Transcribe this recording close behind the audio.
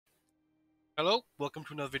Hello, welcome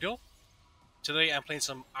to another video. Today I'm playing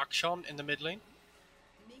some Akshan in the mid lane.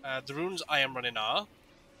 The runes I am running are...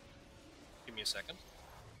 Give me a second.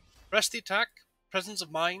 Press the attack, Presence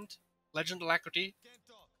of Mind, Legend Alacrity,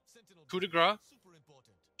 Coup de Grace,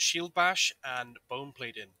 Shield Bash, and Bone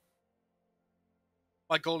Plating.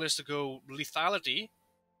 My goal is to go lethality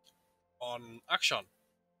on Akshan.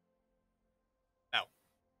 Now,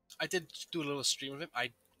 I did do a little stream of it.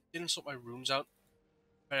 I didn't sort my runes out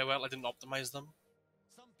very well. I didn't optimize them.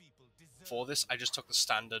 For this, I just took the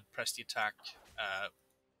standard press the attack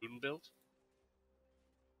rune build.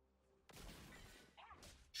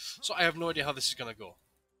 So I have no idea how this is going to go.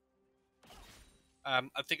 I'm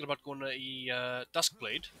thinking about going to a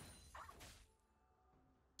Duskblade.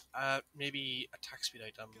 Maybe attack speed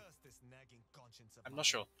item. I'm not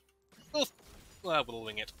sure. We'll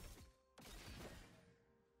wing it.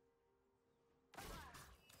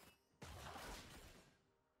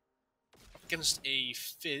 Up against a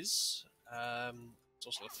Fizz. It's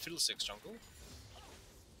also a Fiddlesticks jungle.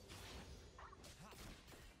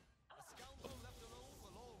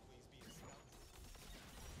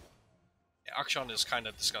 Yeah, Akshan is kind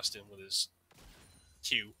of disgusting with his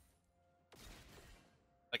Q.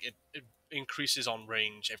 Like, it increases on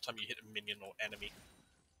range every time you hit a minion or enemy.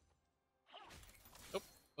 Oh,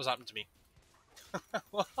 what's happened to me?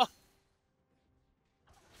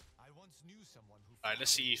 Alright,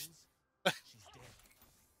 let's see if...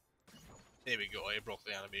 There we go, I broke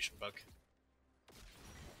the animation bug.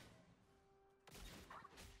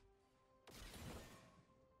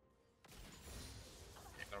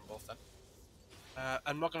 Yeah, got them both then.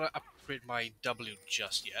 I'm not going to upgrade my W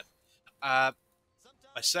just yet. My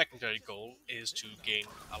secondary goal is to gain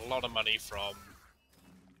a lot of money from...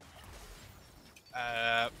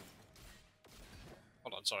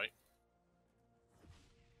 hold on, sorry.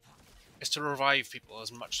 Is to revive people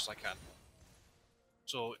as much as I can.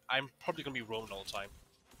 So I'm probably going to be roaming all the time.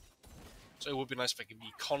 So it would be nice if I could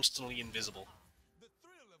be constantly invisible.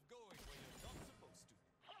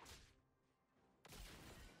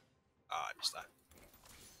 Ah, I missed that.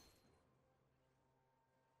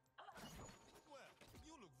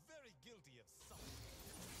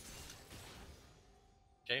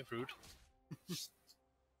 Okay, rude.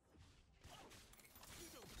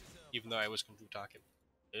 Even though I was going to attack him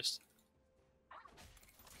first.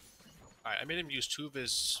 Alright, I made him use 2 of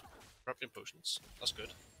his corrupting potions. That's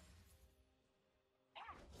good.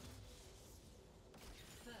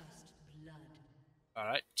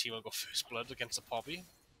 Alright, team will go first blood against the Poppy.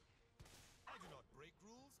 I do not break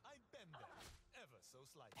rules, I bend them, ever so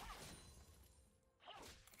slightly.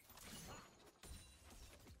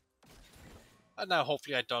 And now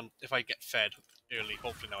hopefully I don't, if I get fed early,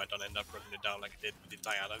 hopefully now I don't end up running it down like I did with the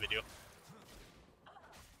Diana video.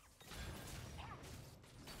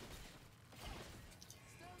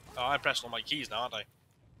 Oh, I'm pressing all my keys now, aren't I?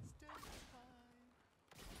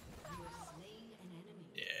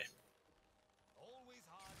 Yeah.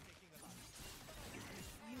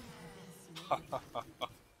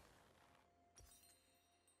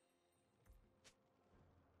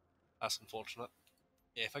 That's unfortunate.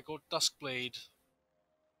 Yeah, if I go Duskblade,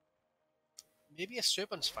 maybe a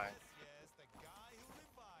Serpent's Fang.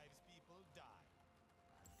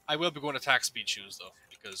 I will be going attack speed shoes though,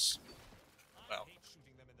 because, well,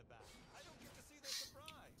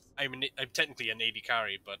 I'm technically an AD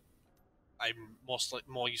carry, but I'm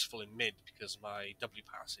more useful in mid because my W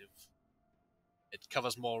passive, it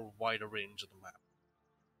covers more wider range of the map.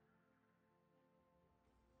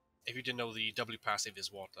 If you didn't know, the W passive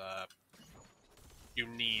is what you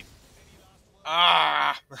need.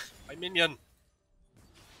 Ah, my minion.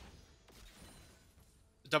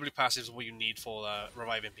 The W passive is what you need for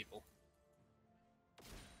reviving people.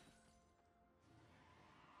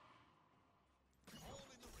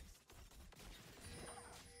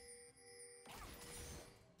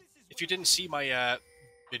 If you didn't see my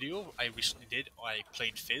video I recently did, I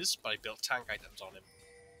played Fizz, but I built tank items on him.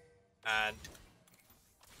 And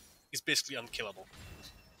he's basically unkillable.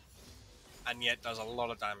 And yet does a lot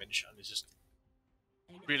of damage, and it's just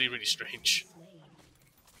really, really strange.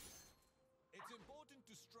 It's important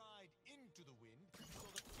to stride into the wind so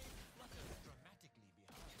the cape flutters dramatically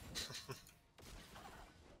behind.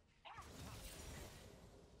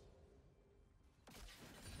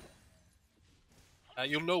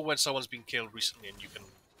 You'll know when someone's been killed recently, and you can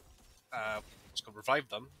just go revive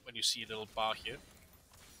them when you see a little bar here.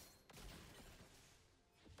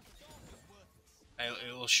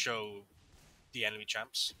 It'll show the enemy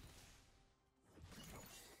champs.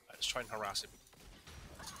 Let's try and harass him.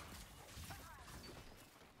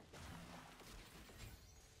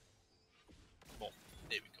 Oh,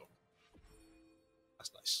 there we go.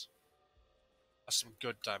 some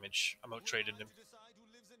good damage. I'm out trading him. To decide who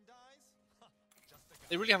lives and dies? Just a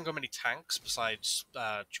They really haven't got many tanks besides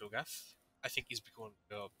Cho'Gath. I think he's becoming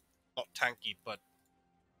not tanky, but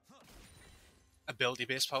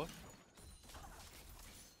ability-based power.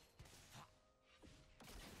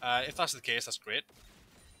 If that's the case, that's great,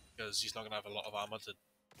 because he's not going to have a lot of armor to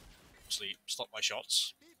actually stop my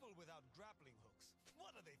shots. people without grappling hooks. What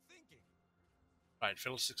are they thinking? Right,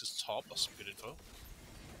 Fiddlesticks is top, that's some good info.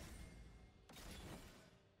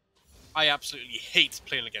 I absolutely hate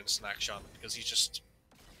playing against an Akshan, because he's just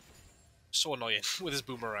so annoying with his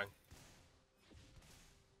boomerang.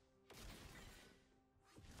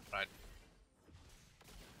 Right.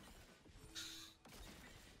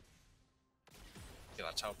 Get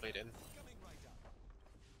that tower plate in. Coming right up.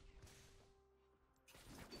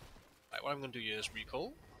 Right, what I'm going to do here is recall.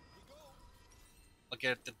 We go. I'll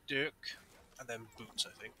get the Dirk, and then Boots,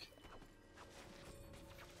 I think.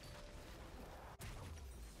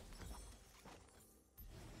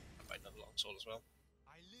 I might have a longsword as well.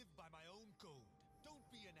 I live by my own code.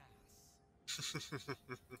 Don't be an ass.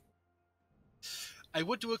 I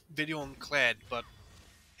would do a video on Kled, but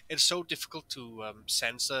it's so difficult to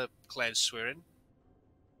censor Kled's swearing.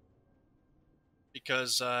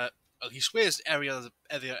 Because well, he swears every other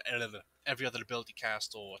ability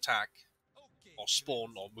cast or attack, Okay, or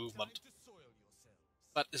spawn, villains, or movement. time to soil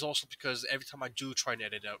yourselves. But it's also because every time I do try and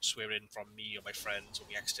edit out swearing from me or my friends, or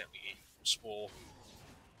we accidentally swore,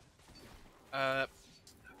 the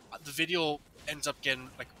video ends up getting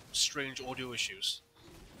like strange audio issues.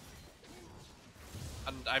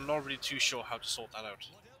 And I'm not really too sure how to sort that out.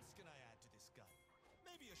 What else can I add to this gun?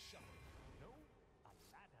 Maybe a shovel. No, a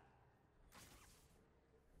ladder.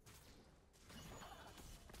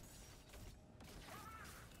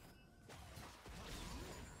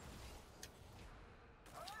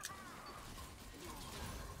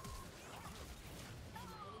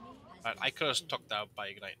 I could have stuck that out by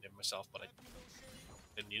igniting him myself, but I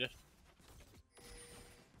didn't need it.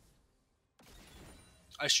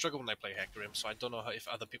 I struggle when I play Hecarim, so I don't know if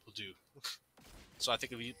other people do. So I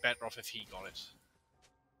think it'd be better off if he got it.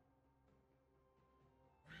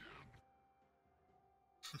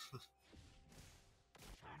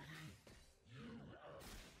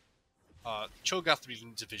 Cho'Gath really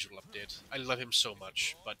needs a visual update. I love him so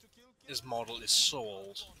much, but his model is so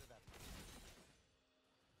old.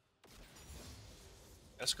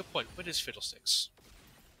 That's a good point. Where is Fiddlesticks?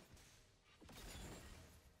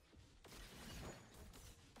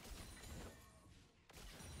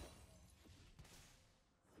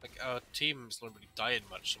 Like, our team's not really dying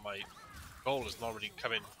much, so my goal is not really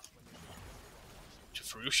coming to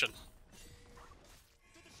fruition.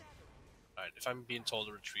 Right, if I'm being told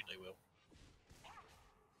to retreat, I will.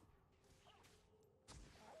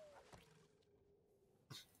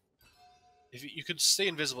 If you could stay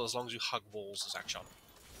invisible as long as you hug walls as Akshan.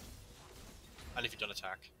 And if you don't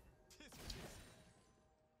attack.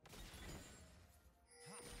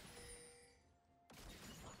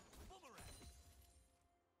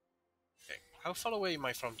 Okay, how far away am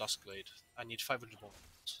I from Duskblade? I need 500 more.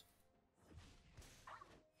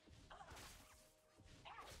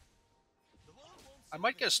 I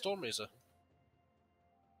might get a Storm Razor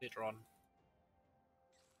later on.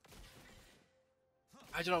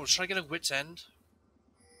 I don't know, should I get a Wit's End?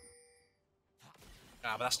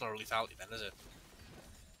 Ah, but that's not a lethality then, is it?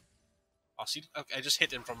 Oh, see, okay, I just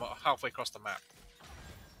hit him from halfway across the map.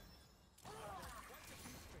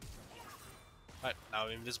 Right, now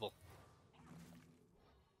I'm invisible.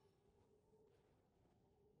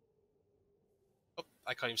 Oh,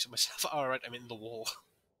 I can't even see myself. Alright, I'm in the wall.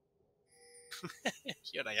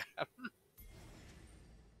 Here I am.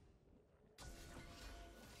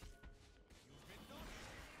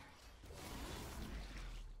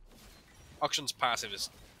 Akshan's passive is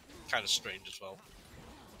kind of strange as well.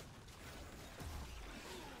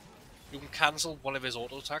 You can cancel one of his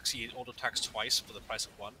auto attacks. He auto attacks twice for the price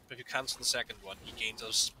of one. But if you cancel the second one, he gains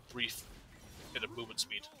a brief bit of movement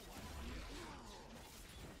speed.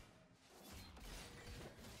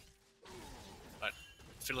 Right,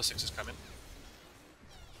 Fiddlesticks is coming.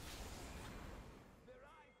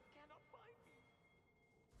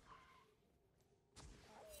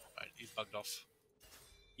 Right, he's bugged off.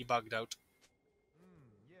 He bugged out.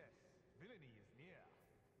 Yes, villainy is near.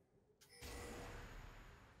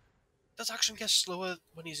 Does Akshan get slower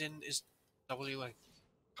when he's in his W? I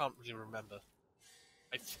can't really remember.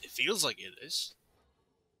 It feels like it is.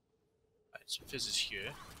 Right, so Fizz is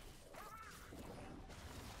here.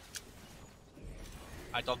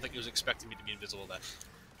 I don't think he was expecting me to be invisible then.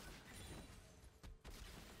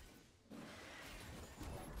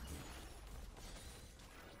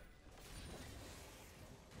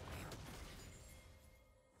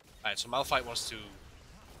 Alright, so Malphite wants to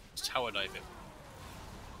tower dive him.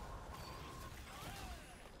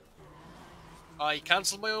 I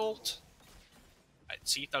cancelled my ult. Right,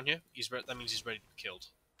 see down here? That means he's ready to be killed.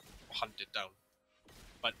 Or hunted down.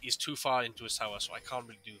 But he's too far into his tower, so I can't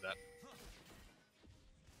really do that.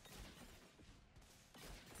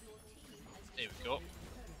 There we go.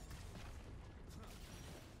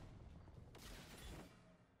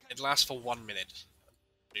 It lasts for 1 minute. I'm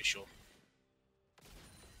pretty sure.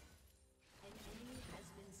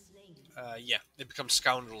 Yeah, they become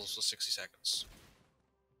scoundrels for 60 seconds.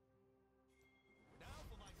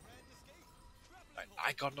 Right,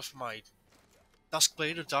 I got enough of my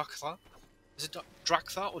Duskblade or Darkthar? Is it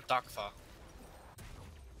Drakthar or Darkthar?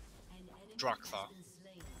 Drakthar.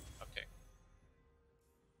 Okay.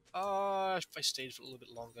 If I stayed for a little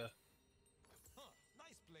bit longer. Huh,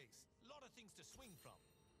 nice place. Lot of things to swing from.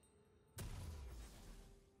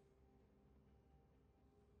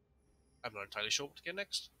 I'm not entirely sure what to get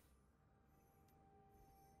next.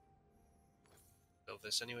 Build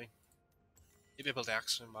this anyway. Maybe I build the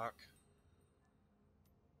Akshan mark.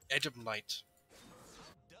 Edge of Night.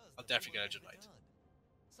 I'll definitely get Edge of Night.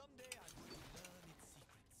 Someday I'm going to learn its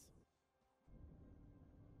secrets.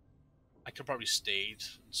 I could probably stayed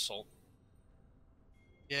and salt.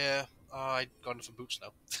 Yeah, I got enough of boots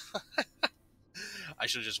now. I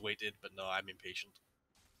should have just waited, but no, I'm impatient.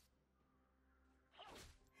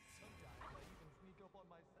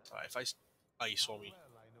 Alright, if I... Oh, you saw me.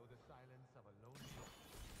 Well, I know the silence of a lonely...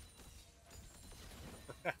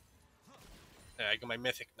 Yeah, I got my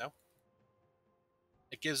Mythic now.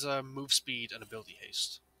 It gives move speed and ability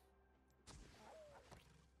haste.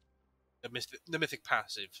 The Mythic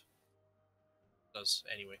passive does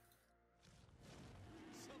anyway.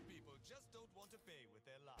 Some people just don't want to pay with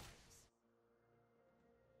their lives.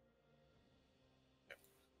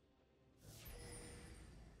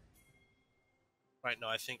 Right now,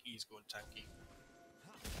 I think he's going tanky.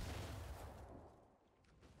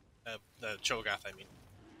 The Cho'Gath, I mean.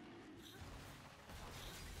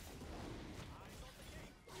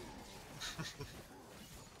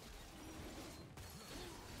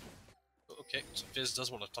 Okay, so Fizz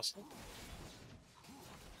does want to tussle.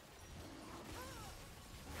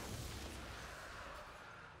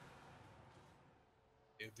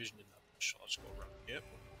 Okay, vision in that bush. I'll just go around here. I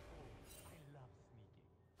love sneaking.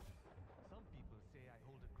 Some people say I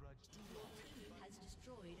hold a grudge too long. Has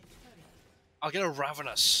destroyed a turret. I'll get a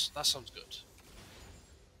Ravenous. That sounds good.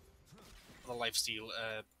 The lifesteal,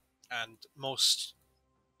 and most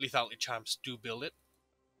lethality champs do build it.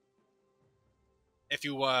 If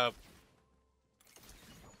you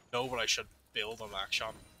know what I should build on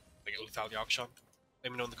Akshan, like a lethality Akshan,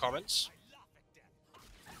 let me know in the comments.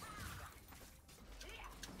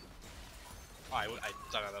 I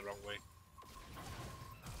done it the wrong way.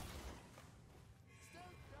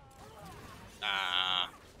 Ah,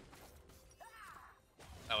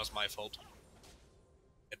 that was my fault.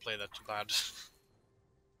 I played that too bad.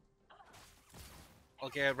 I'll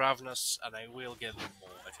get Ravenous, and I will get them more,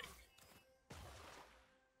 I think.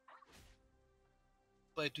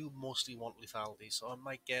 But I do mostly want lethality, so I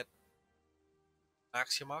might get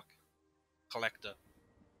Axiomark? Collector.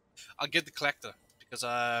 I'll get the Collector, because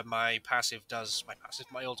my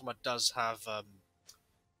ultimate does have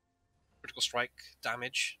critical strike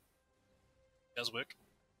damage. It does work.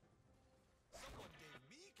 Someone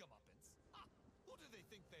gave me comeuppance. Ah, who do they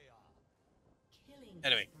think they are? Killing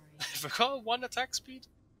Anyway, I spree. forgot 1 attack speed.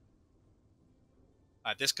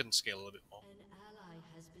 This couldn't scale a little bit more. An ally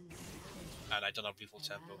has been slain. And I don't have lethal An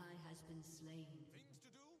tempo. ally has been slain. Things to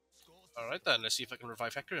do, scores to Alright then, let's see if I can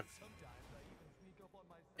revive Hector. sometimes I even sneak up on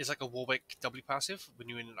myself. It's like a Warwick W passive when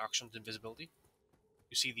you're in an Action's invisibility.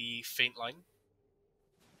 You see the faint line?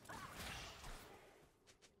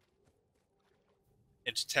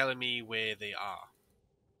 It's telling me where they are.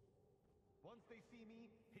 Once they see me,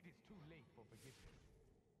 it is too late for forgiveness.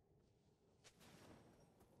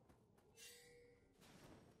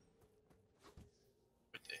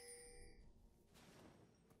 Right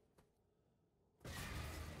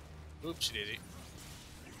there. Oopsie daisy.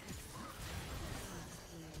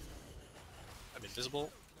 I'm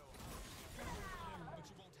invisible. But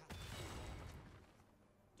you won't have to.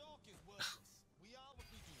 Talk is worthless. We are what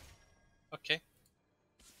we do. Okay.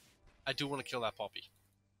 I do want to kill that Poppy.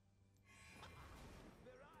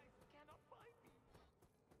 Their eyes cannot find me.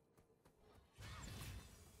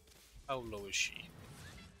 How low is she?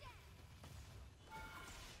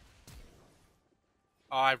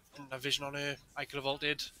 Oh, I didn't have vision on her. I could have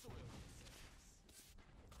ulted.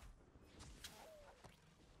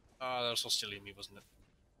 Ah, that was so silly of me, wasn't it?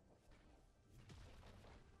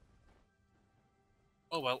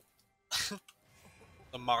 Oh well.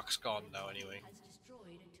 The mark's gone now anyway. Has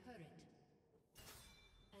destroyed a turret.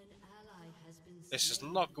 An ally has been This is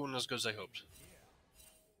slain. not going as good as I hoped.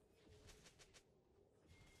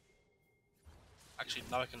 Actually,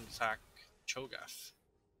 now I can attack Cho'Gath.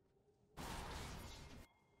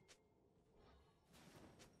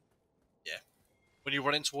 Yeah. When you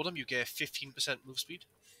run into them, you get 15% move speed.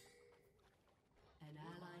 An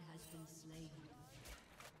ally has been slain.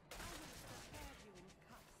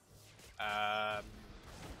 Um,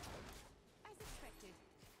 As expected.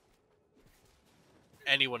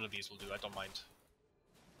 any one of these will do, I don't mind.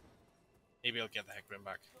 Maybe I'll get the Hecarim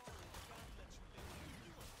back.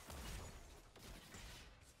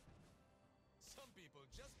 Some people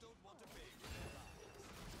just don't want to pay.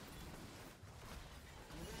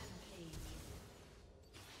 Rampage.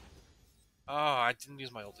 Oh, I didn't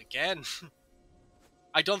use my ult again.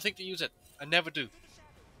 I don't think to use it. I never do.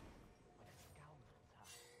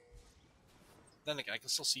 Then again, I can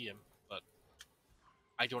still see him, but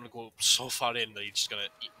I don't want to go so far in that he's just gonna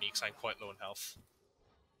eat me because I'm quite low in health.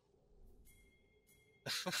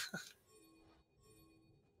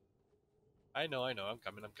 I know, I'm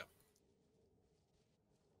coming. Right,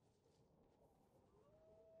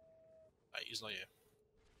 he's not here.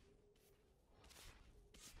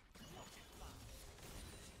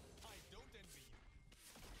 I don't envy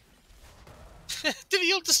you. Did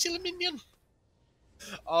he ult to steal a minion?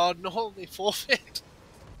 Oh no, they forfeit.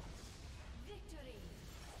 Victory.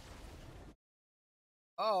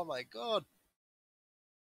 Oh my god.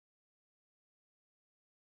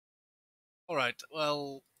 Alright,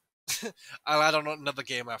 well, I'll add on another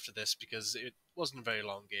game after this because it wasn't a very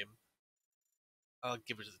long game. I'll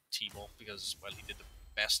give it to Timo because, well, he did the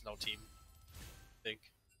best in our team, I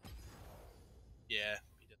think. Yeah,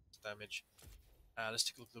 he did damage. Let's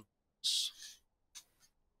take a look at the runes.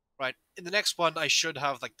 Right, in the next one I should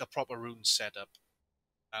have like the proper runes set up.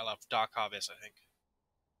 I'll have Dark Harvest, I think.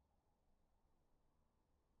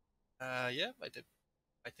 Yeah, I did.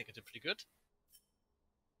 I think I did pretty good.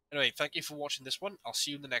 Anyway, thank you for watching this one. I'll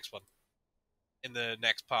see you in the next one. In the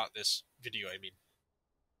next part of this video, I mean.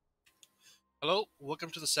 Hello, welcome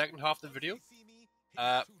to the second half of the video. See me?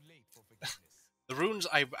 It's too late for forgiveness. The runes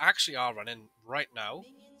I actually are running right now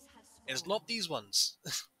Minions have is spawned. not these ones.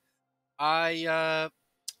 I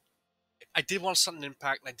did want Sudden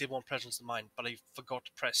Impact and I did want Presence of Mind, but I forgot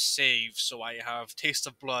to press save, so I have Taste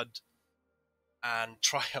of Blood and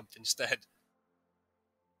Triumph instead.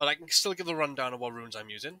 But I can still give the rundown of what runes I'm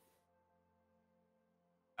using.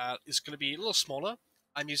 It's going to be a little smaller.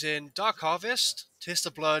 I'm using Dark Harvest, Taste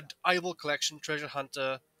of Blood, Eyeball Collection, Treasure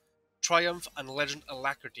Hunter, Triumph, and Legend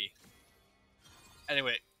Alacrity.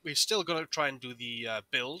 Anyway, we're still going to try and do the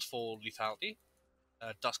build for lethality.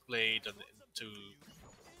 Duskblade and into...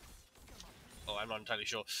 Oh, I'm not entirely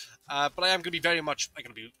sure. But I am going to be very much... I'm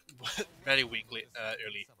going to be very weak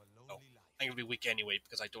early. Oh, I'm going to be weak anyway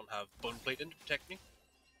because I don't have Boneplate in to protect me.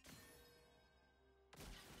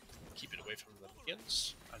 Keep it away from the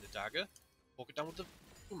minions and the dagger. Poke it down with the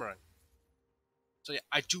boomerang. So yeah,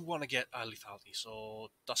 I do want to get lethality. So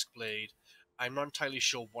Duskblade. I'm not entirely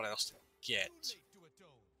sure what else to get. Too late to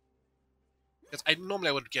atone. Because normally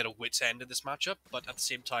I would get a Wit's End in this matchup, but at the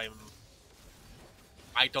same time,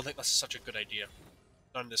 I don't think that's such a good idea.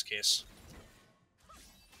 Not in this case.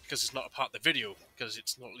 Because it's not a part of the video, because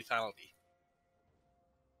it's not lethality.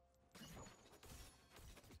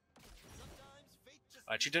 Sometimes fate just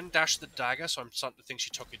Alright, she didn't dash the dagger, so I'm starting to think she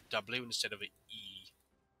took a W instead of an E.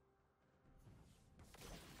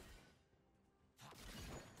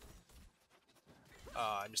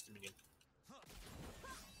 Ah, I missed the minion.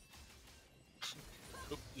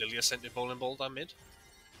 Oop, Lilia sent a bowling ball down mid.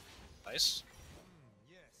 Nice.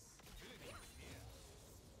 yes. Ability is here.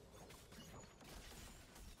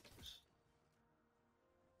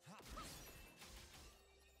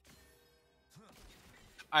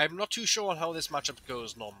 I'm not too sure on how this matchup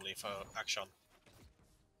goes normally for Akshan.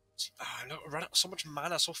 I run out so much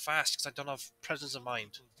mana so fast because I don't have presence of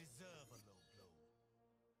mind. People deserve a low blow.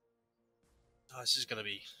 Oh, this is gonna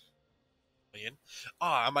be in.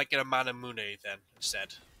 Ah, I might get a Mana Mune then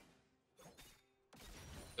instead.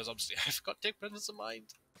 Because obviously I've got to take presence of mind.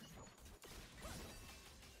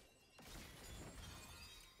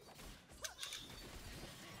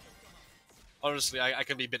 Honestly, I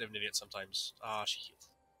can be a bit of an idiot sometimes. Ah, she healed.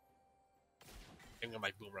 I'm gonna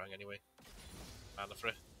my boomerang anyway. Mana for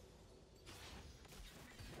it.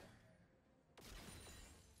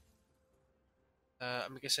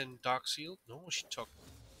 I'm guessing Dark Seal? No, she took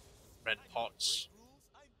Red Pots. Break rules,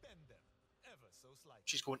 I bend them. Ever so slightly.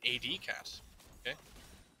 She's going AD cat. Okay.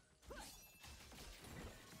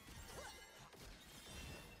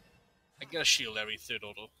 I get a shield every third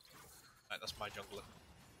auto. Right, that's my jungler.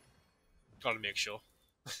 Gotta make sure.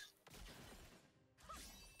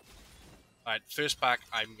 Alright, first pack,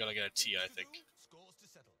 I'm gonna get a tier, I think. Scores to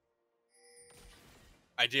settle.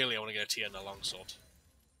 Ideally, I want to get a tier and a longsword.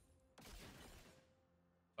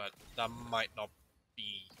 But that might not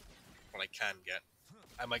be what I can get.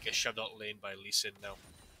 I might get shoved out lane by Lee Sin now.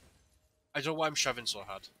 I don't know why I'm shoving so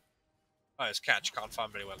hard. Oh, it's catch. Can't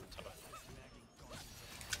farm very well in Tunnel.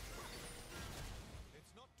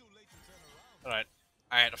 It's not too late to turn around. Alright,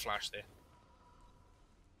 I had a flash there.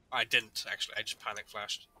 I didn't, actually. I just panic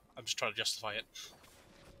flashed. I'm just trying to justify it.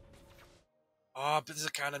 Oh, but there's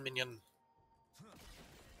a cannon minion.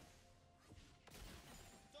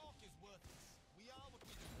 Talk is worthless. We are what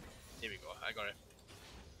we do. Here we go. I got it.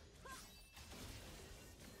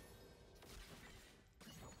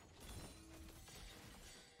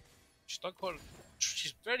 She's not quite.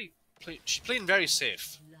 She's very. She's playing very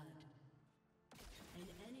safe. Blood. An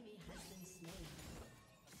enemy has been slain.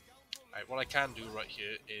 Alright, what I can do right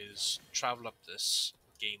here is travel up this,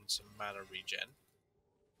 gain some mana regen.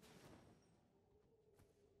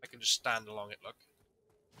 I can just stand along it, look.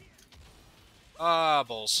 Ah,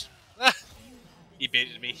 balls. He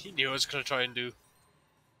baited me. He knew I was going to try and do.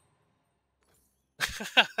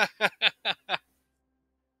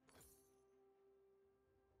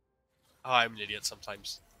 Oh, I'm an idiot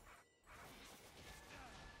sometimes.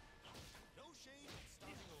 No shame in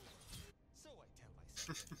starting over. So I tell myself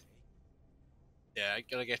every day. Yeah, I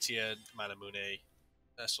gotta get to your Manamune.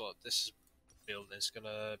 That's what this build is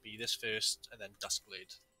gonna be. This first, and then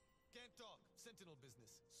Duskblade. Can't talk. Sentinel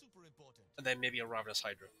business. Super important. And then maybe a Ravenous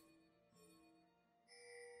Hydra.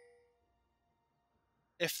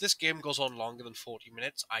 If this game goes on longer than 40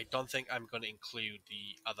 minutes, I don't think I'm going to include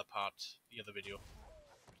the other part, the other video.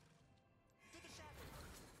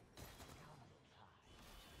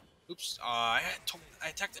 Oops, I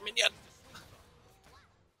attacked the minion!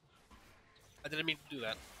 I didn't mean to do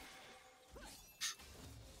that.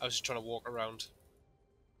 I was just trying to walk around.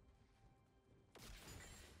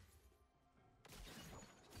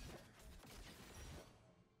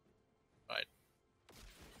 Right.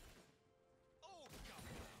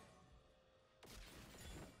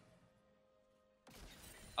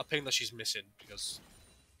 I'll ping that she's missing because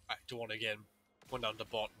I don't want to get going down the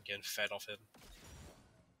bot and getting fed off him.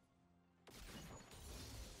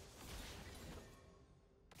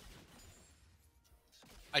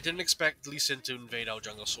 I didn't expect Lee Sin to invade our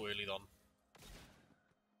jungle so early on.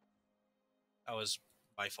 That was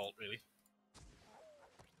my fault, really.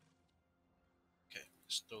 Okay,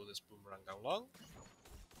 let's throw this boomerang down long.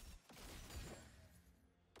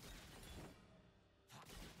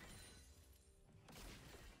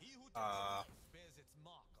 He who bears its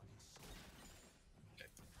mark on his soul. Okay.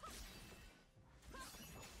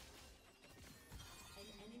 An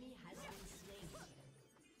enemy has been slain.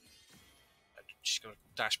 She's gonna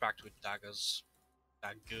dash back to with daggers.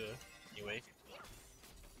 Dagger, anyway.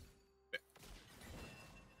 Okay.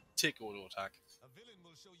 Take auto attack. A villain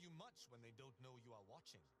will show you much when they don't know you are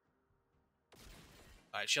watching.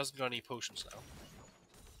 Alright, she hasn't got any potions now.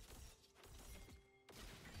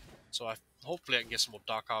 So hopefully I can get some more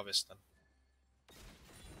Dark Harvest then.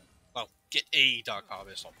 Well, get a Dark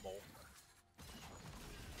Harvest, not more.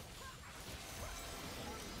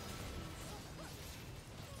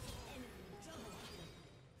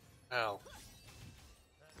 Ow.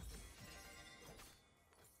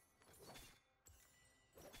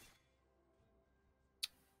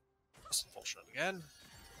 That's unfortunate again.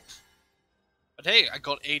 But hey, I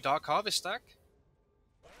got a Dark Harvest stack.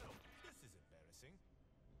 Well, this is embarrassing.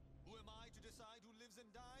 Who am I to decide who lives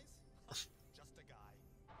and dies? Just a guy.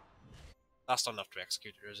 That's not enough to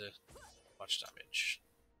execute her, is it? Much damage.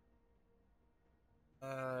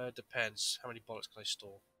 Depends. How many bullets can I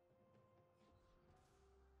store?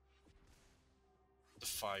 The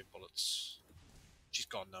 5 bullets. She's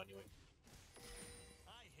gone now anyway.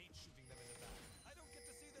 I hate shooting them in the back. I don't get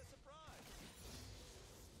to see their surprise.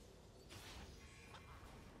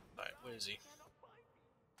 Alright, where is he?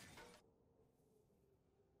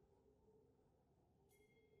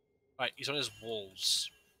 Alright, he's on his walls.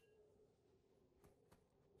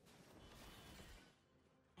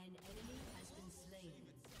 An enemy has been slain.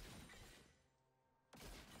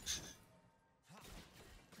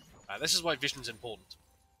 This is why vision's important.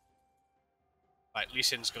 Alright, Lee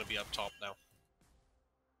Sin's gonna be up top now.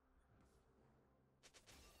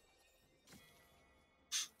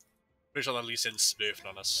 Pretty sure that Lee Sin's smurfing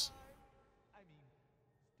on us.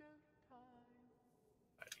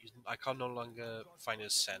 I can no longer find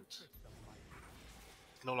his scent.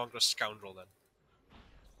 No longer a scoundrel then.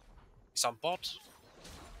 He's on bot.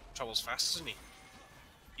 travels fast, isn't he?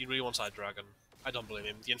 He really wants that dragon. I don't blame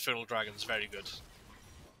him. The Infernal Dragon is very good.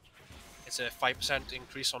 It's a 5%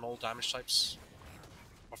 increase on all damage types,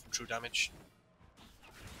 apart from true damage.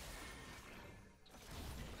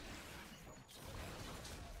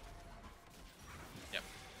 Yep.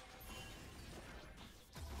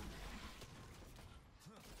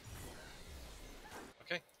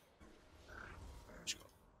 Okay.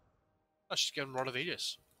 Oh, she's given Rod of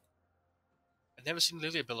Ages. I've never seen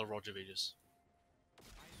Lilia build a Rod of Ages.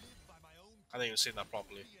 I haven't even seen that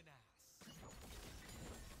properly.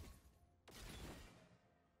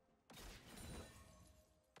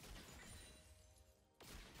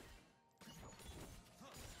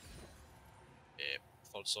 Yeah,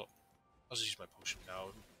 thought so. I'll just use my potion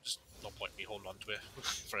now. Just no point in me holding on to it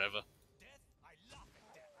forever.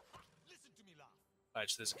 Alright,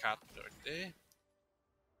 so there's a cat right there.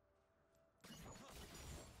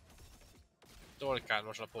 Don't worry, cat, I'm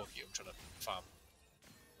not trying to poke you, I'm trying to farm.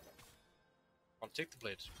 Come on, take the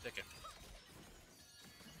blade. Take it.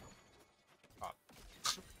 Ah.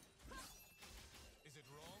 Is it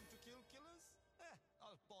wrong to kill killers?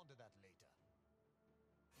 I'll ponder that later.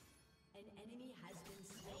 An enemy has been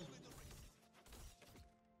slain.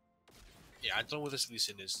 Yeah, I don't know what this Lee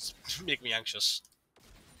Sin is. It's making me anxious.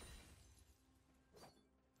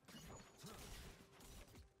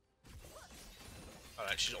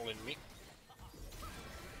 Alright, she's all in me.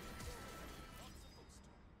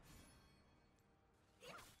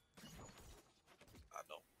 Ah,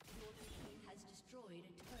 no. Your team has destroyed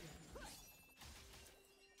a turret.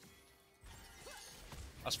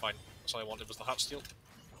 That's fine. That's all I wanted was the heart steal.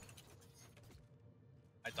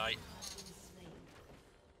 I die.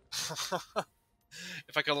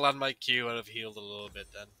 If I could land my Q, I'd have healed a little bit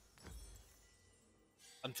then.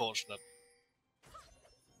 Unfortunate.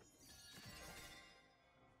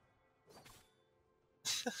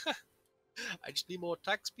 I just need more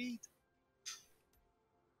attack speed.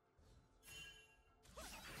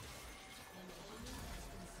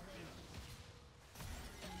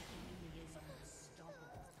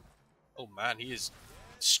 Oh man, he is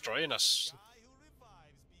destroying us. Guy who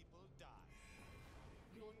revives people die.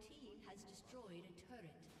 Your team has destroyed a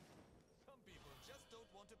turret. Some people just don't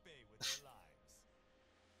want to pay with their lives.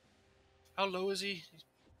 How low is he?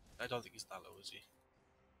 I don't think he's that low, is he?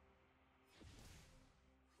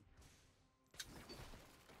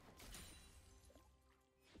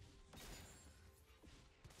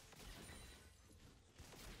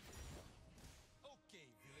 Okay,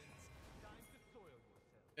 villains, time to soil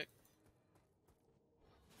yourself. Okay.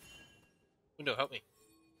 Window, help me.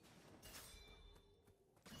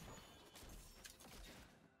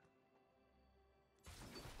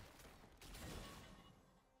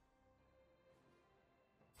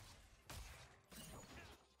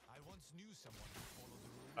 I once knew someone who followed the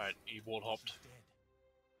rules. Alright, he wall hopped. She's dead.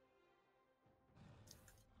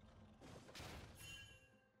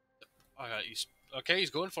 Alright, he's okay,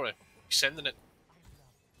 he's going for it. He's sending it.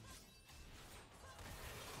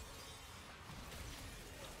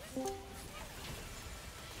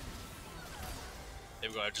 There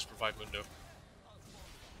we go, I just revived window.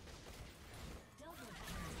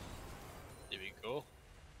 There we go.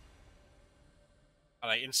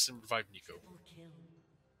 And I instant revived Nico. Triple kill.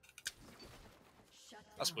 Shut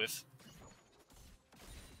That's down. with.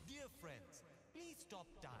 Dear friends, please stop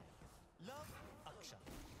dying. Love, Akshan.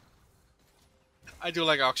 I do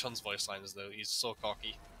like Akshan's voice lines though, he's so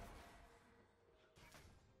cocky.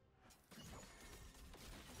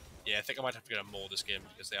 Yeah, I think I might have to get a more this game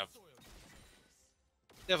because they have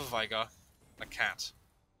a Vigar, a cat. Sorry,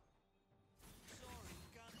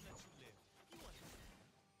 can't let you live. You understand.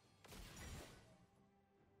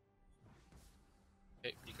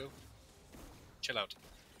 Okay, Nico. Chill out.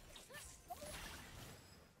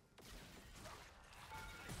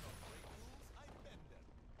 I bend them,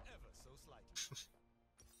 ever so slightly.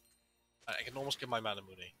 I can almost get my Mana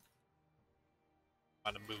Moon.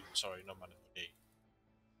 Mana Moon, sorry, not Mana Moon.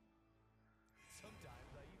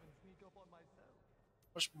 Sometimes I even sneak up on myself.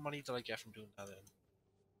 How much money did I get from doing that then?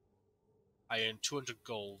 I earned 200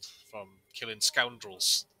 gold from killing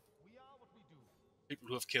scoundrels. We are what we do. People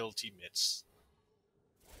who have killed teammates.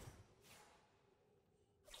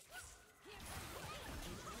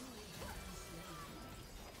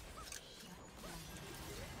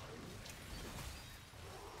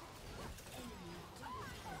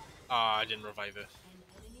 Ah, I didn't revive it. An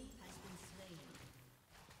enemy has been slain.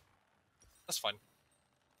 That's fine.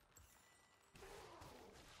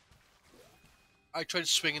 I tried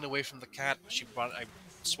swinging away from the cat, but I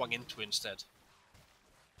swung into it instead.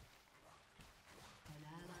 An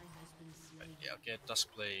ally has been slain. Yeah, I'll get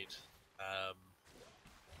Duskblade.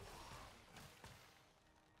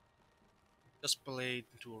 Just Blade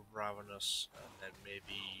into a Ravenous, and then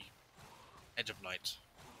maybe Edge of Night.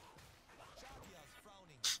 Shadia's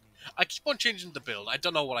frowning at me. I keep on changing the build. I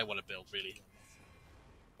don't know what I want to build, really.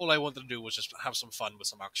 All I wanted to do was just have some fun with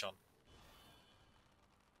some Akshan.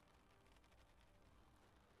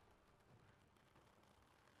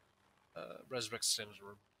 Resurrect Sims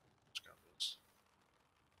or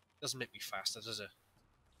doesn't make me faster, does it?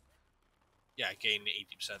 Yeah, I gain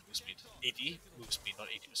 80% move speed. 80 move speed, not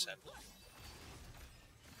 80%.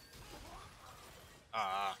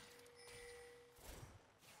 Ah.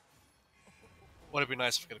 Would have been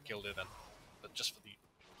nice if I could have killed it then. But just for the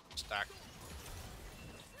stack.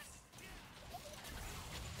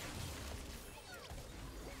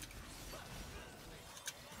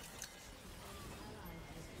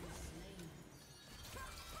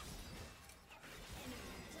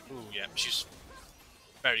 Ooh, yeah, she's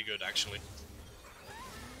very good actually.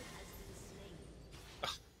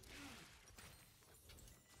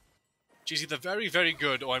 She's either very, very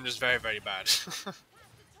good or I'm just very, very bad.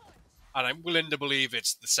 And I'm willing to believe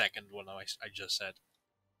it's the second one I just said.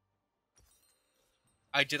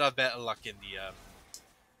 I did have better luck in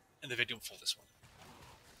the video for this one.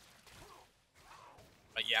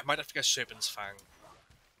 But yeah, I might have to get Serpent's Fang.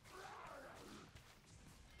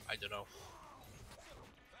 I don't know.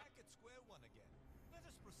 Back at square one again. Let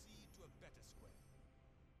us proceed to a better square.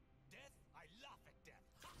 Death? I laugh at death.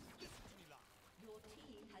 Listen to me laugh. Your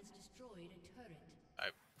team has destroyed a turret.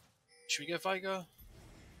 Should we get Viger?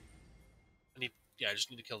 I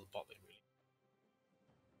just need to kill the bot lane, really.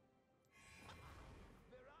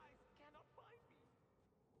 Their eyes cannot find me.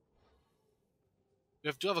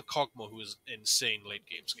 We do have a Kog'Maw who is insane late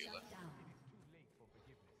game scaler. Shut down. Too late for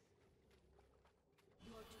forgiveness.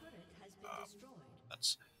 Your turret has been destroyed.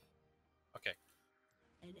 That's okay.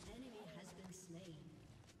 An enemy has been slain.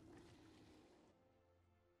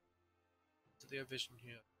 Do they have vision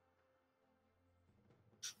here?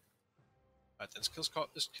 Right, then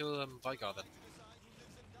let's kill Vigar then. Decide who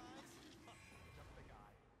lives and dies? Ha, just the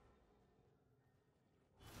guy.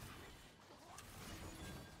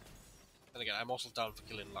 And again, I'm also down for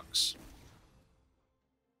killing Lux.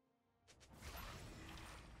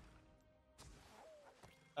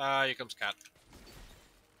 Ah, here comes Cat.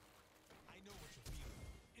 I know what you're feeling.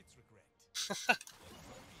 It's regret. Your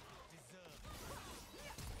people deserve it.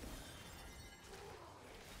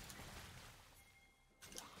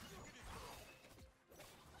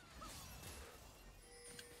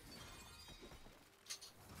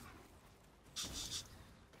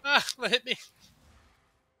 Ah, that hit me.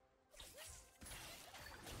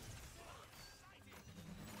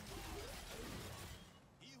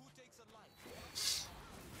 He who takes a life.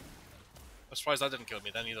 I'm surprised that didn't kill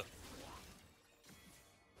me then either.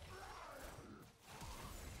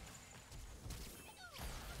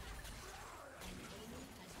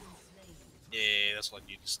 Yeah, that's what I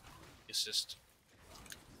need. Assist.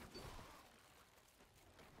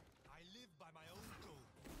 I live by my own code.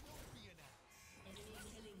 Don't be an ass. Enemy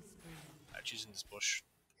killing spree. She's in this bush.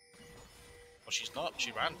 Well, she's not.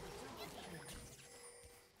 She ran.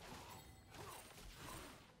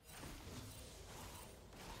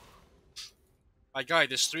 My guy,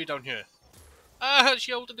 there's 3 down here. Ah,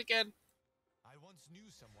 she ulted again. I once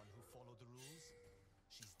knew someone who followed the rules.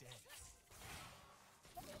 She's dead.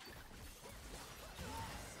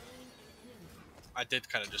 I did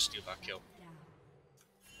kind of just steal that kill. Down.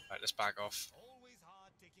 Right, let's back off. Always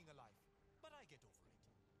hard taking a life, but I get over it.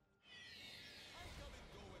 I come and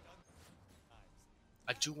go at times.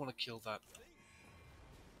 I do want to kill that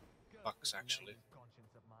Lux, actually.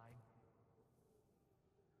 Conscience of mine.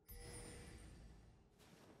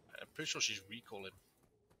 I'm pretty sure she's recalling.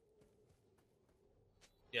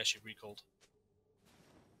 Yeah, she recalled.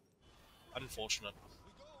 Unfortunate.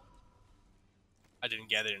 We go. I didn't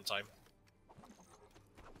get it in time.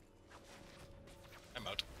 I'm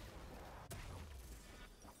out.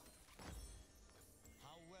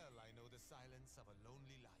 How well I know the silence of a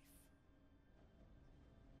lonely life.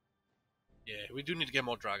 Yeah, we do need to get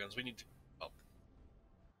more dragons. We need to... Well,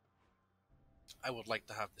 I would like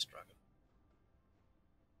to have this dragon.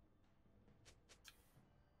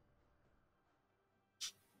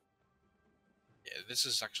 Yeah, this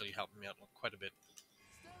is actually helping me out quite a bit.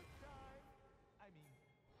 Stealth time. I mean,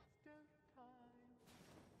 stealth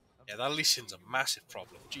time. Yeah, that Lee Sin's a massive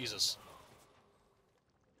problem. Jesus.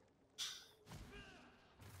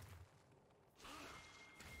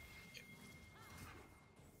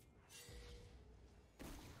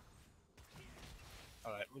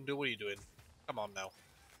 Alright, Mundo, what are you doing? Come on now.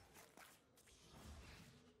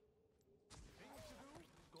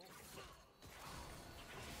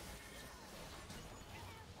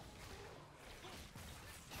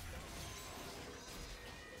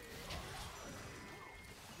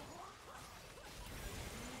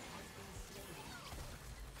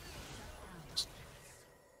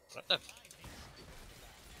 Right then.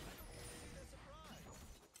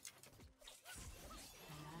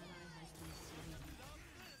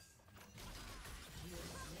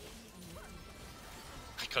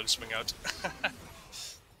 I couldn't swing out.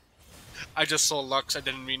 I just saw Lux, I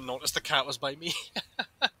didn't even notice the cat was by me.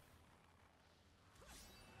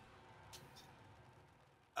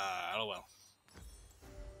 Oh well.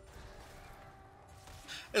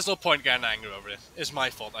 There's no point getting angry over it. It's my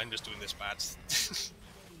fault, I'm just doing this bad.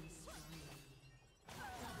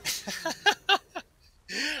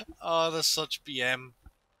 Oh, there's such BM.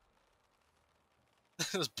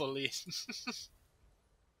 There's bully.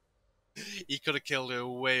 He could have killed her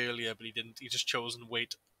way earlier, but he didn't. He just chose and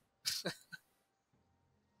wait.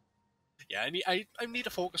 Yeah, I need to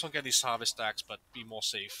focus on getting these harvest stacks, but be more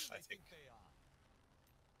safe, I think.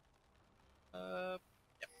 Yep.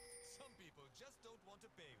 Some people just don't want to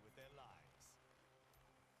pay with their lives.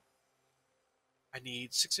 I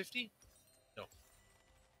need 650? No.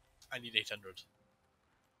 I need 800.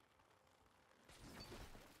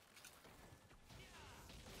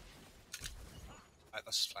 Alright,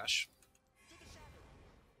 that's flash.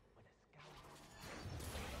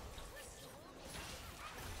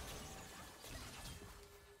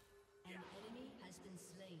 An enemy has been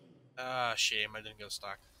slain. Ah, shame, I didn't get a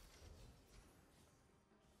stack.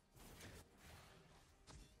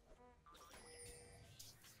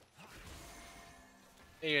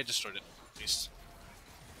 Hey, I destroyed it, at least.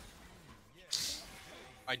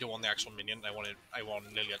 I don't want the actual minion, I want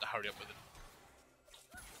Lilia to hurry up with it.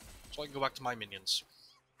 So I can go back to my minions.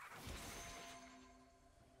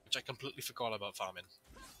 Which I completely forgot about farming.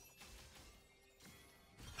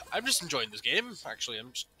 I'm just enjoying this game, actually.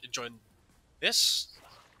 I'm just enjoying this.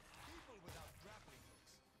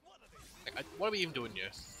 Like, what are we even doing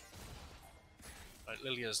here? Right,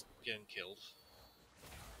 Lilia's getting killed.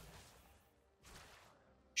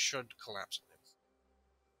 Should collapse on him.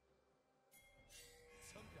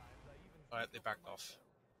 Alright, they backed off.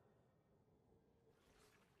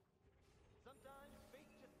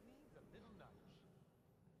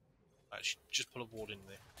 Alright, just put a ward in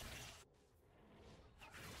there.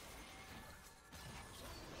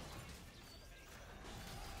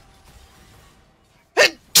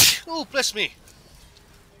 Oh, bless me!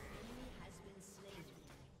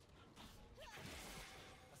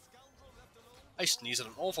 I sneezed at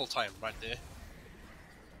an awful time right there.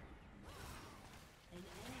 An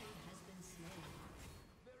enemy has been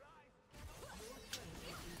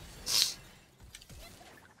slain.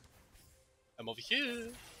 I'm over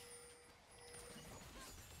here.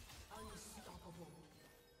 Unstoppable.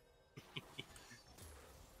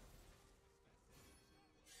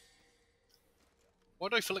 Why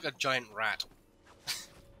do I feel like a giant rat?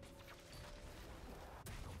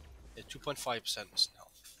 Yeah, 2.5% health.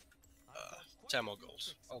 10 more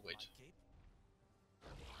gold. I'll wait. Your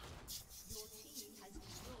team has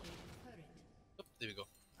destroyed a turret. Oh, there we go.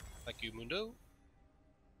 Thank you, Mundo.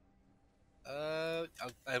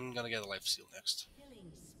 I'm gonna get a life seal next.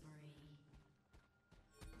 Killing spree.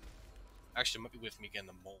 Actually, it might be with me again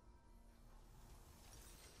the mole.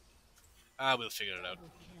 Ah, we'll figure it out.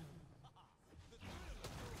 Double kill.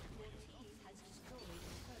 Your team has destroyed a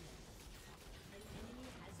turret. An enemy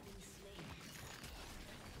has been slain.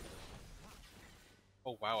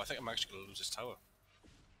 Oh wow, I think I'm actually gonna lose this tower.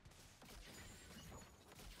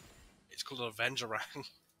 It's called an Avenger rank.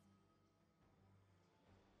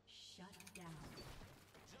 Shut down.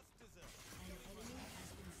 An enemy has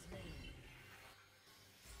been slain.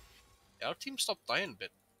 Yeah, our team stopped dying a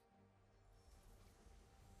bit.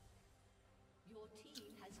 Your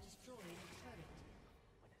team has destroyed a turret.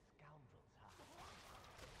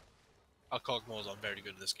 Our Cogmores are very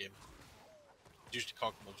good at this game. Usually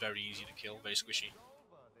Cogmores very easy to kill, very squishy.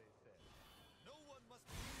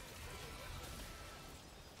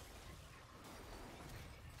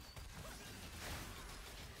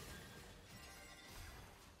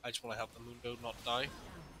 I just want to help the Mundo not die.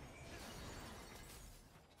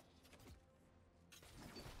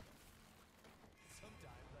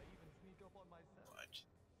 Right.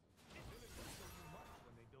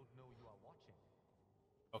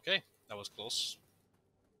 Okay, that was close.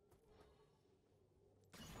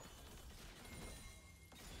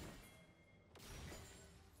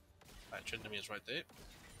 Right, Trinity is right there.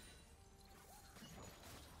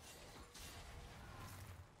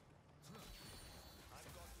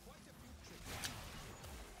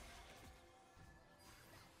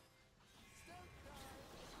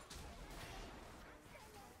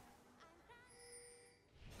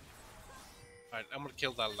 Alright, I'm gonna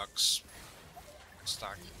kill that Lux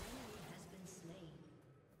stack. An enemy has been slain.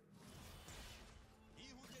 He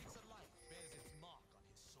who takes a life bears its mark on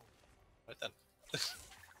his soul.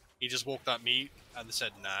 He just walked at me and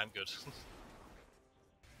said, "Nah, I'm good."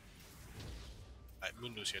 Alright,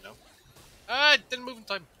 Mundo's here now. Ah, didn't move in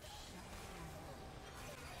time.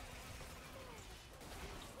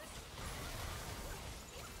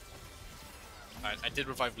 Alright, I did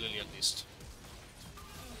revive Lily at least.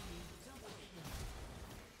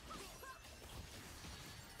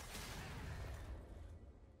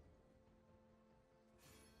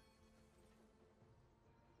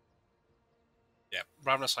 Yeah,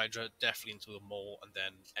 Ravenous Hydra definitely into the mole and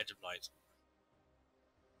then Edge of Night.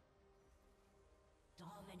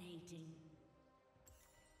 Dominating.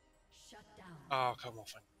 Shut down. Oh, come on,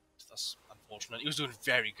 fine. That's unfortunate. He was doing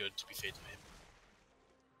very good, to be fair to him.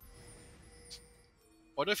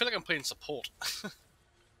 Why do I feel like I'm playing support?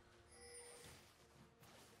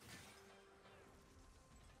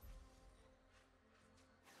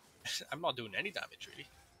 I'm not doing any damage, really.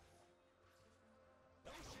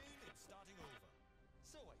 No shame in starting over.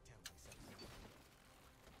 So I tell myself.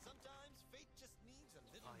 Sometimes fate just needs a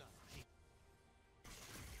little nudge.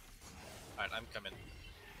 Alright, I'm coming.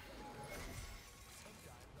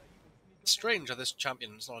 It's strange that this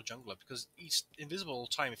champion is not a jungler, because he's invisible all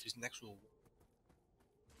the time if he's next to a wall.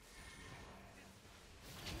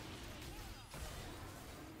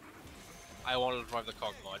 I wanted to drive the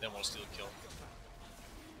Cogno, I didn't want to steal a kill.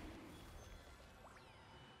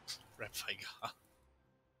 Rep Veigar.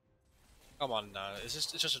 Come on now, it's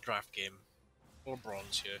just a draft game. Or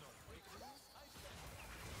bronze here.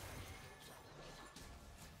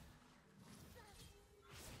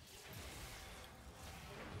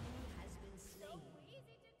 Has been slain.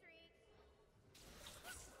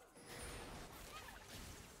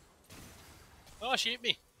 Oh, she hit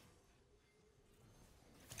me!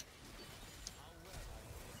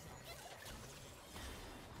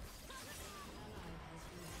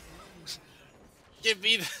 Give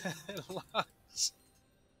me the last.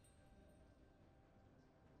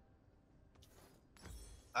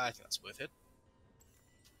 I think that's worth it.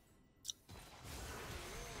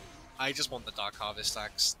 I just want the Dark Harvest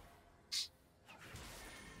axe.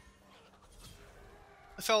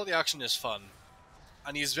 I felt the action is fun,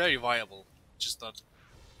 and he's very viable, just that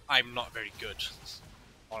I'm not very good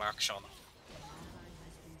on Akshan.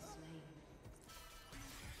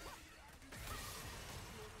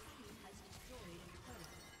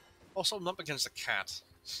 Also, I'm up against a cat.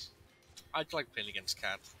 I'd like playing against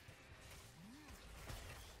cat.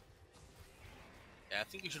 Yeah, I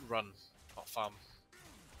think you should run, not farm.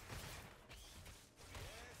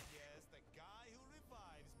 Yes, the guy who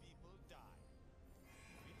revives people die.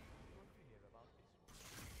 We want to hear about this one.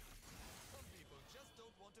 Some people just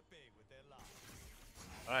don't want to pay with their lives.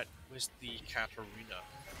 Alright, where's the cat arena?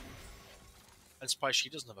 I'm surprised she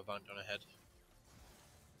doesn't have a bounty on her head.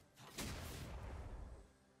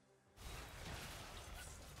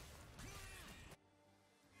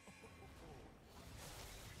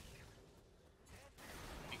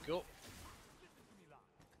 Here we go.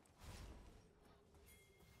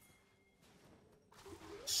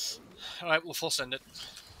 Alright, we'll full send it.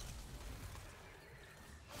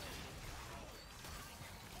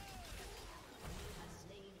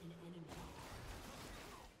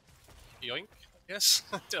 Yoink, I guess.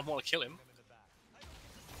 Didn't want to kill him.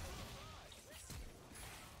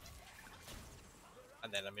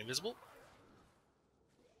 And then I'm invisible.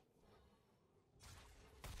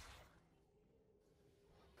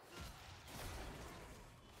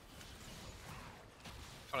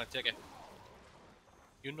 Can't I take it?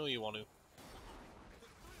 You know you want to.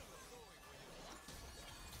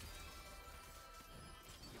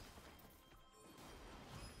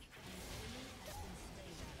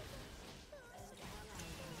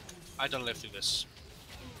 I don't live through this.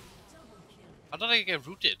 How did I get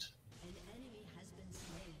rooted? An enemy has been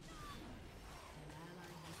slain. An ally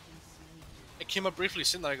has been slain. It came up briefly,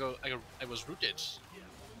 saying that I was rooted. Enemy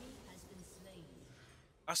has been slain.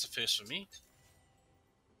 That's the first for me.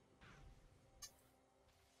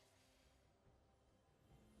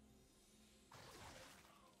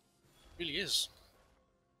 Really is.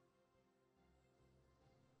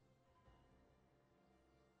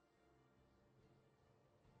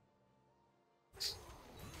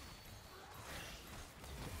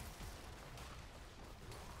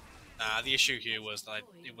 The issue here was that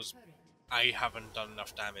I haven't done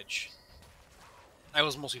enough damage. I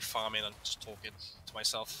was mostly farming and just talking to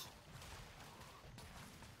myself.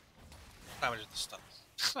 Damage with the stun.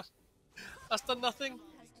 That's done nothing.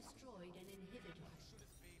 Has destroyed an inhibitor.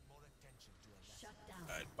 Shut down.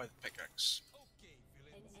 Alright, by the pickaxe.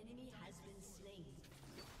 An enemy has been slain.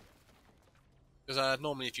 Because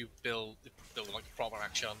normally if you build like a proper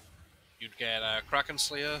action, you'd get a Kraken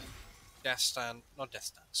Slayer, Death Stand, not Death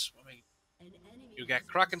Stance. I mean, An enemy you get has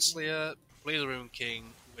Kraken been slain. Slayer, Blade of the Rune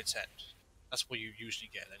King, Wit's End. That's what you usually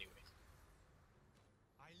get anyway.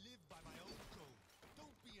 I live by my own code.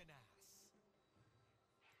 Don't be an ass.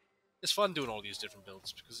 It's fun doing all these different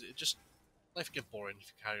builds because it just life get boring if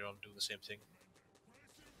you carry on doing the same thing.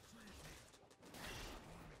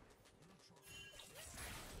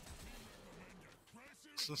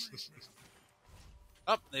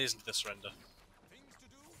 Oh, there isn't the surrender. Things to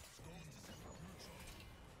do, scores to settle.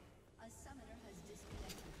 A summoner has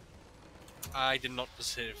disconnected. I did not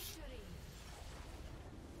deserve Victory.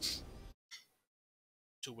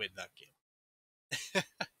 to win that game.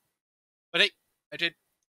 But hey, I did.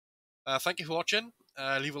 Thank you for watching.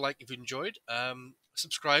 Leave a like if you enjoyed.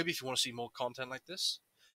 Subscribe if you want to see more content like this.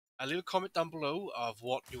 Leave a comment down below of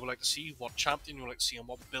what you would like to see, what champion you would like to see, and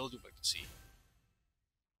what build you would like to see.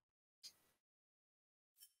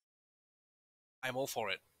 I'm all for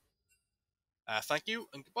it. Thank you,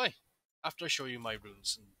 and goodbye. After I show you my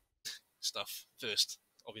runes and stuff first,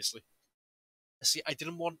 obviously. See, I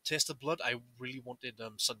didn't want Taste of Blood. I really wanted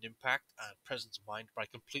Sudden Impact and Presence of Mind, but I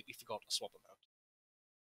completely forgot to swap them out.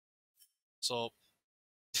 So,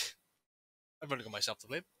 I've only got myself to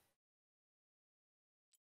blame.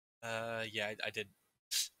 Yeah, I did.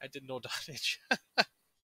 I did no damage.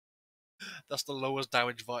 That's the lowest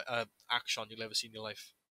damage Akshan you'll ever see in your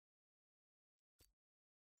life.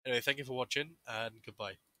 Anyway, thank you for watching, and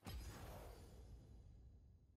goodbye.